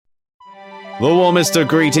The warmest of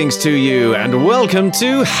greetings to you, and welcome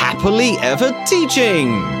to Happily Ever Teaching.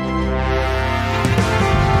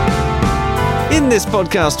 In this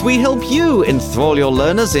podcast, we help you enthrall your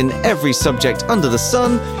learners in every subject under the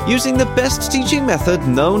sun using the best teaching method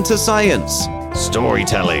known to science,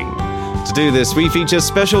 storytelling. To do this, we feature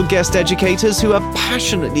special guest educators who are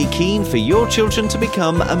passionately keen for your children to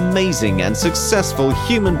become amazing and successful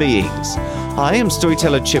human beings. I am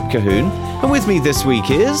storyteller Chip Cahoon, and with me this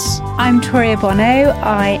week is... I'm Toria Bono.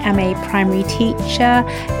 I am a primary teacher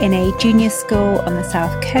in a junior school on the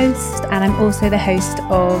South Coast, and I'm also the host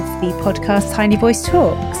of the podcast Tiny Voice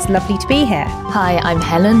Talks. Lovely to be here. Hi, I'm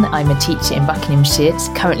Helen. I'm a teacher in Buckinghamshire,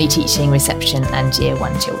 currently teaching reception and Year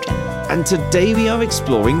 1 children. And today we are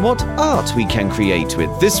exploring what art we can create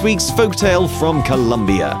with this week's folktale from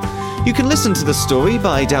Colombia. You can listen to the story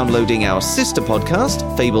by downloading our sister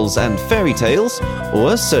podcast, Fables and Fairy Tales,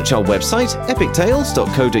 or search our website,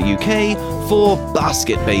 epictales.co.uk, for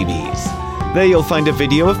Basket Babies. There you'll find a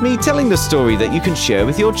video of me telling the story that you can share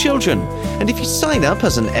with your children. And if you sign up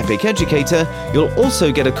as an Epic Educator, you'll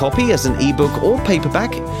also get a copy as an ebook or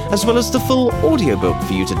paperback, as well as the full audiobook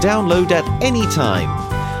for you to download at any time.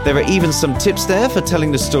 There are even some tips there for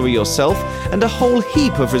telling the story yourself, and a whole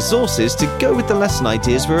heap of resources to go with the lesson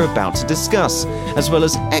ideas we're about to discuss, as well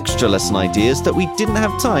as extra lesson ideas that we didn't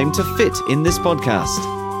have time to fit in this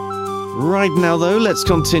podcast. Right now, though, let's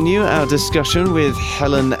continue our discussion with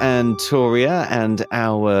Helen and Toria and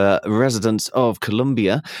our residents of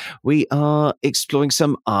Colombia. We are exploring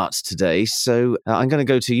some art today, so I'm going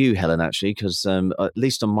to go to you, Helen, actually, because at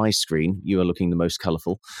least on my screen, you are looking the most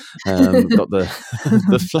colourful. Got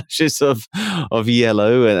the flashes of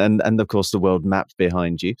yellow and, of course, the world map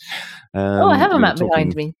behind you. I have a map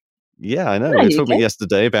behind me. Yeah, I know. We were talking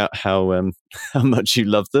yesterday about how much you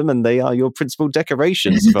love them, and they are your principal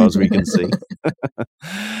decorations, as far as we can see.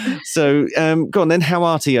 So, go on then. How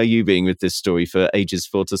arty are you being with this story for ages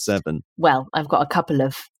 4 to 7? Well, I've got a couple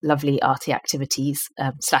of lovely arty activities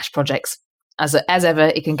 / projects. As ever,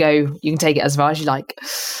 it can go. You can take it as far as you like,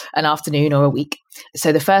 an afternoon or a week.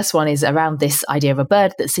 So the first one is around this idea of a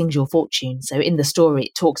bird that sings your fortune. So in the story,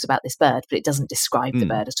 it talks about this bird, but it doesn't describe the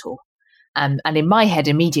bird at all. And in my head,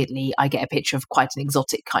 immediately, I get a picture of quite an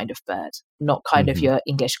exotic kind of bird, not kind of your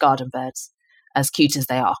English garden birds, as cute as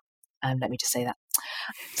they are. Let me just say that.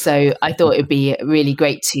 So I thought it would be really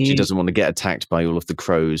great to... She doesn't want to get attacked by all of the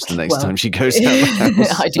crows the next time she goes out the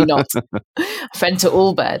house. I do not. Friend to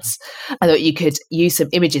all birds. I thought you could use some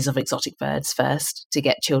images of exotic birds first to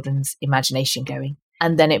get children's imagination going.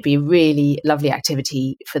 And then it'd be a really lovely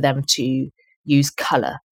activity for them to use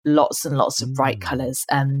colour. Lots and lots of bright colours.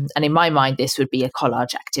 And in my mind, this would be a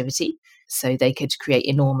collage activity. So they could create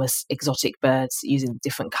enormous exotic birds using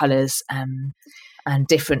different colours and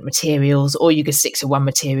different materials, or you could stick to one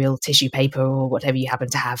material, tissue paper or whatever you happen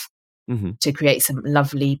to have, to create some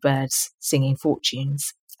lovely birds singing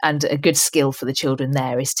fortunes. And a good skill for the children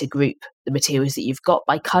there is to group the materials that you've got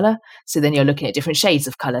by colour. So then you're looking at different shades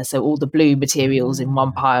of colour. So all the blue materials in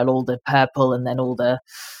one pile, all the purple, and then all the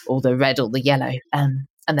red, all the yellow.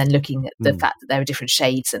 And then looking at the fact that there are different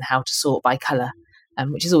shades and how to sort by colour,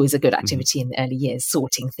 which is always a good activity in the early years,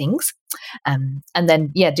 sorting things. And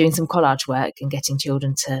then, doing some collage work and getting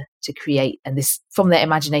children to create, and this from their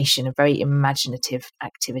imagination, a very imaginative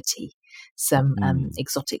activity, some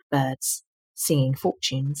exotic birds singing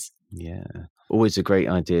fortunes. Yeah. Always a great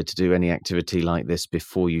idea to do any activity like this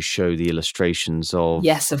before you show the illustrations of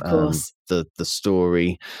yes, of course. The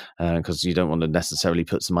story, because you don't want to necessarily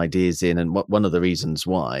put some ideas in. And one of the reasons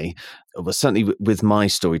why, well, certainly with my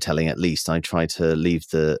storytelling, at least, I try to leave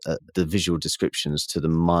the visual descriptions to the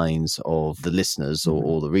minds of the listeners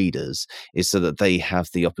or the readers, is so that they have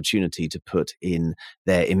the opportunity to put in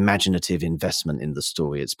their imaginative investment in the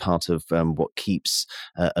story. It's part of what keeps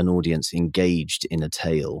an audience engaged in a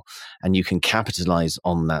tale, and you can capitalize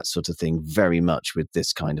on that sort of thing very much with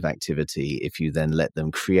this kind of activity if you then let them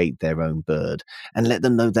create their own bird and let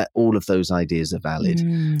them know that all of those ideas are valid.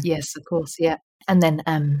 Yes, of course, yeah. And then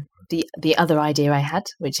the other idea I had,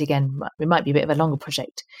 which again, it might be a bit of a longer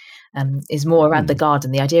project, is more around the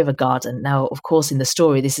garden, the idea of a garden. Now, of course, in the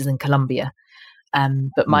story, this is in Colombia,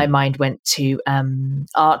 but my mind went to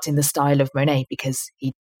art in the style of Monet, because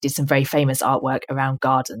he did some very famous artwork around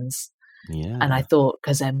gardens. Yeah. And I thought,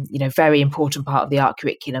 because, very important part of the art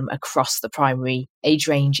curriculum across the primary age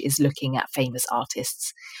range is looking at famous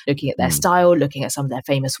artists, looking at their style, looking at some of their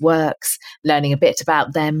famous works, learning a bit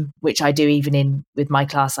about them, which I do even with my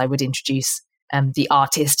class. I would introduce the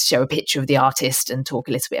artist, show a picture of the artist and talk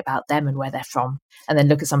a little bit about them and where they're from, and then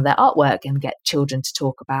look at some of their artwork and get children to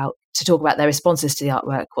talk about their responses to the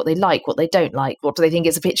artwork, what they like, what they don't like, what do they think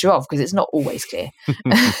it's a picture of, because it's not always clear.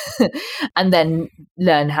 And then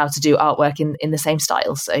learn how to do artwork in the same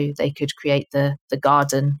style, so they could create the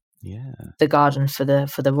garden for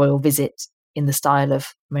the royal visit in the style of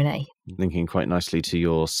Monet. Linking quite nicely to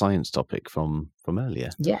your science topic from earlier.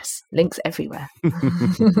 Yes, links everywhere.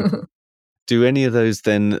 Do any of those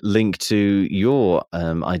then link to your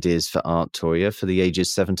ideas for art, Toria, for the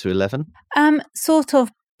ages 7 to 11? Sort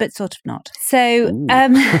of, but sort of not. So,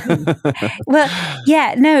 well,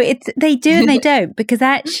 yeah, no, they do and they don't, because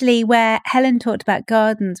actually where Helen talked about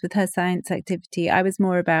gardens with her science activity, I was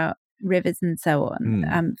more about rivers and so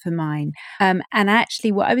on for mine. And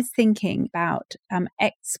actually what I was thinking about,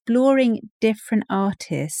 exploring different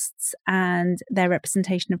artists and their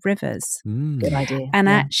representation of rivers. Good idea. And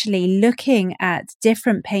actually looking at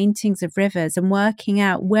different paintings of rivers and working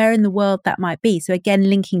out where in the world that might be. So again,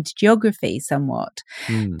 linking to geography somewhat,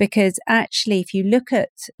 because actually if you look at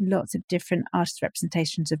lots of different artist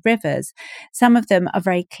representations of rivers, some of them are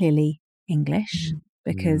very clearly English.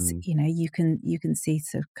 Because you can see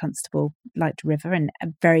sort of Constable Light River, and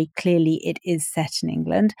very clearly it is set in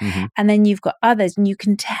England. And then you've got others, and you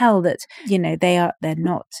can tell that they're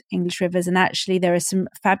not English rivers. And actually, there are some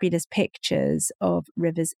fabulous pictures of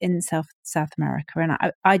rivers in South America. And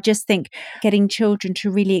I just think getting children to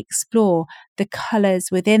really explore the colours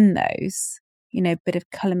within those, bit of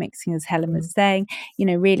colour mixing, as Helen was saying,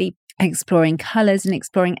 really exploring colours and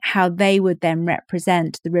exploring how they would then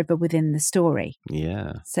represent the river within the story.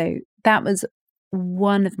 Yeah. So that was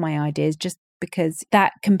one of my ideas, just because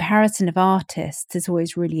that comparison of artists is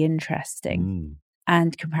always really interesting.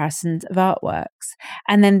 And comparisons of artworks.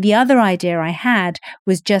 And then the other idea I had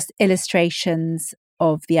was just illustrations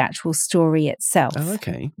of the actual story itself. Oh,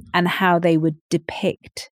 okay. And how they would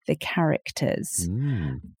depict the characters.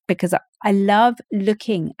 Because I love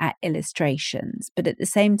looking at illustrations, but at the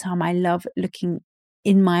same time, I love looking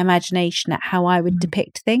in my imagination at how I would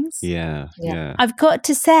depict things. Yeah. I've got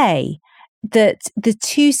to say that the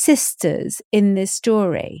two sisters in this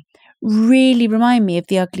story really remind me of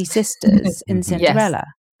the ugly sisters in Cinderella,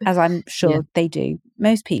 as I'm sure they do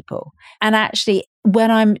most people. And actually,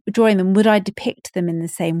 when I'm drawing them, would I depict them in the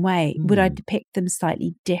same way? Would I depict them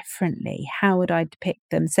slightly differently? How would I depict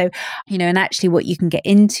them? So, and actually what you can get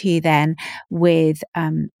into then with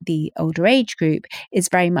the older age group is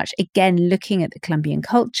very much, again, looking at the Colombian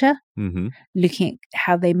culture, looking at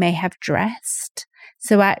how they may have dressed.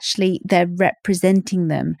 So actually they're representing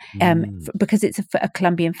them because it's a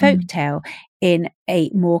Colombian folktale in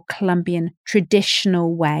a more Colombian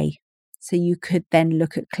traditional way. So you could then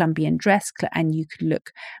look at Colombian dress, and you could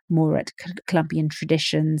look more at Colombian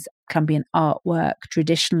traditions, Colombian artwork,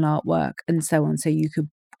 traditional artwork, and so on. So you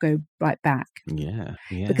could go right back. Yeah.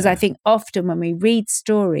 Because I think often when we read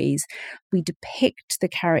stories, we depict the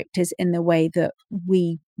characters in the way that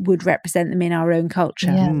we would represent them in our own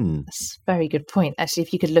culture. Yeah, that's a very good point. Actually,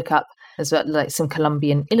 if you could look up as well, like some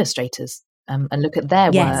Colombian illustrators and look at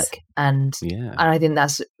their work. And I think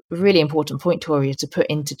that's a really important point, Toria, to put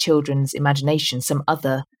into children's imagination some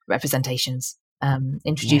other representations.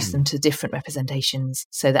 Introduce them to different representations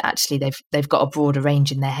so that actually they've got a broader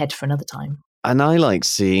range in their head for another time. And I like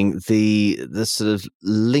seeing the sort of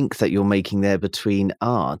link that you're making there between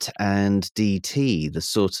art and DT, the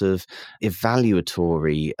sort of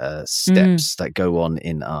evaluatory steps that go on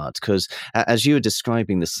in art. Because as you were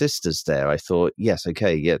describing the sisters there, I thought, yes,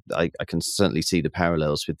 okay, yeah, I can certainly see the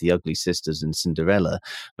parallels with the ugly sisters in Cinderella.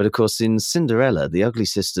 But of course, in Cinderella, the ugly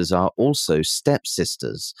sisters are also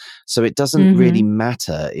stepsisters. So it doesn't really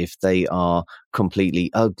matter if they are completely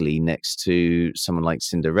ugly next to someone like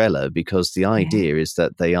Cinderella, because the idea is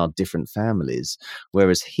that they are different families.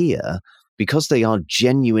 Whereas here, because they are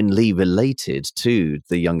genuinely related to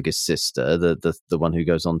the youngest sister, the one who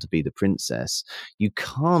goes on to be the princess, you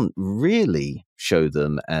can't really show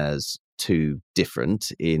them as too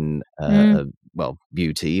different in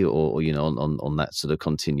beauty or on that sort of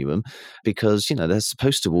continuum, because they're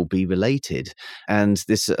supposed to all be related. And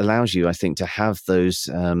this allows you, I think, to have those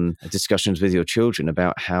discussions with your children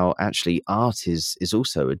about how actually art is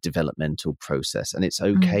also a developmental process, and it's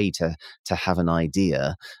okay to have an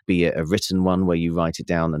idea, be it a written one where you write it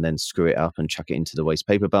down and then screw it up and chuck it into the waste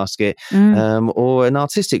paper basket, or an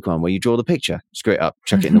artistic one where you draw the picture, screw it up,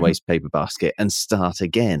 chuck it in the waste paper basket and start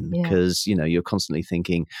again, because you're constantly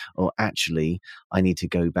thinking, oh, actually I need to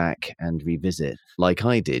go back and revisit, like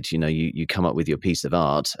I did. You come up with your piece of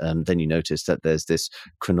art, and then you notice that there's this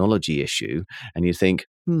chronology issue, and you think,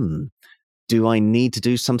 do I need to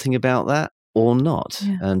do something about that? or not?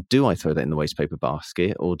 Yeah. And do I throw that in the waste paper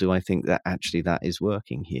basket, or do I think that actually that is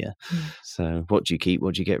working here? So what do you keep?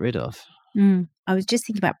 What do you get rid of? I was just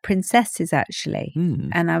thinking about princesses, actually.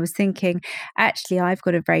 And I was thinking, actually, I've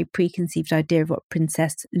got a very preconceived idea of what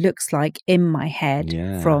princess looks like in my head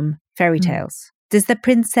from fairy tales. Does the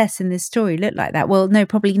princess in this story look like that? Well, no,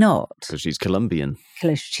 probably not. Because she's Colombian.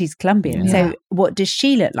 She's Colombian. Yeah. So what does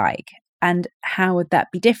she look like? And how would that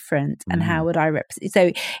be different? And how would I represent?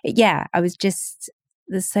 So, yeah, I was just,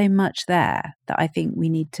 there's so much there that I think we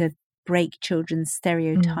need to break children's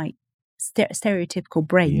stereotypical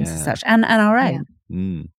brains as such, and our own.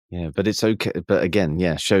 Yeah, but it's okay. But again,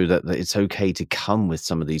 show that it's okay to come with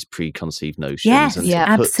some of these preconceived notions. Yes, and to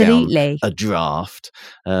absolutely. put down a draft,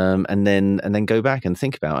 and then go back and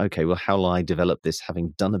think about, okay, well, how will I develop this?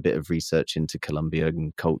 Having done a bit of research into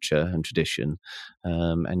Colombian culture and tradition,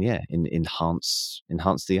 enhance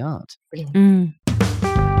the art. Brilliant.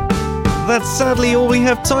 That's sadly all we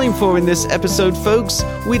have time for in this episode, folks.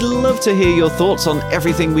 We'd love to hear your thoughts on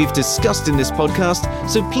everything we've discussed in this podcast,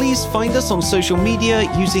 so please find us on social media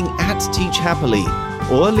using @TeachHappily,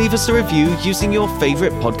 or leave us a review using your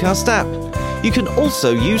favourite podcast app. You can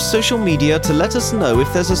also use social media to let us know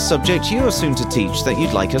if there's a subject you are soon to teach that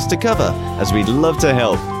you'd like us to cover, as we'd love to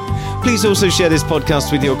help. Please also share this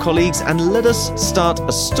podcast with your colleagues and let us start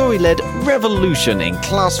a story-led revolution in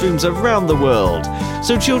classrooms around the world,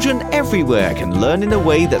 so children everywhere can learn in a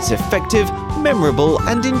way that's effective, memorable,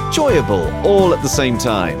 and enjoyable all at the same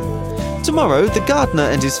time. Tomorrow, the gardener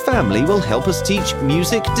and his family will help us teach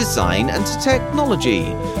music, design, and technology.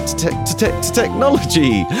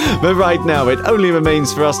 Technology! But right now, it only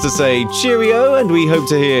remains for us to say cheerio, and we hope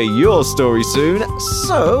to hear your story soon.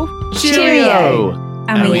 So, cheerio!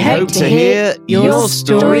 And we hope to hear your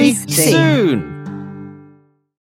story soon.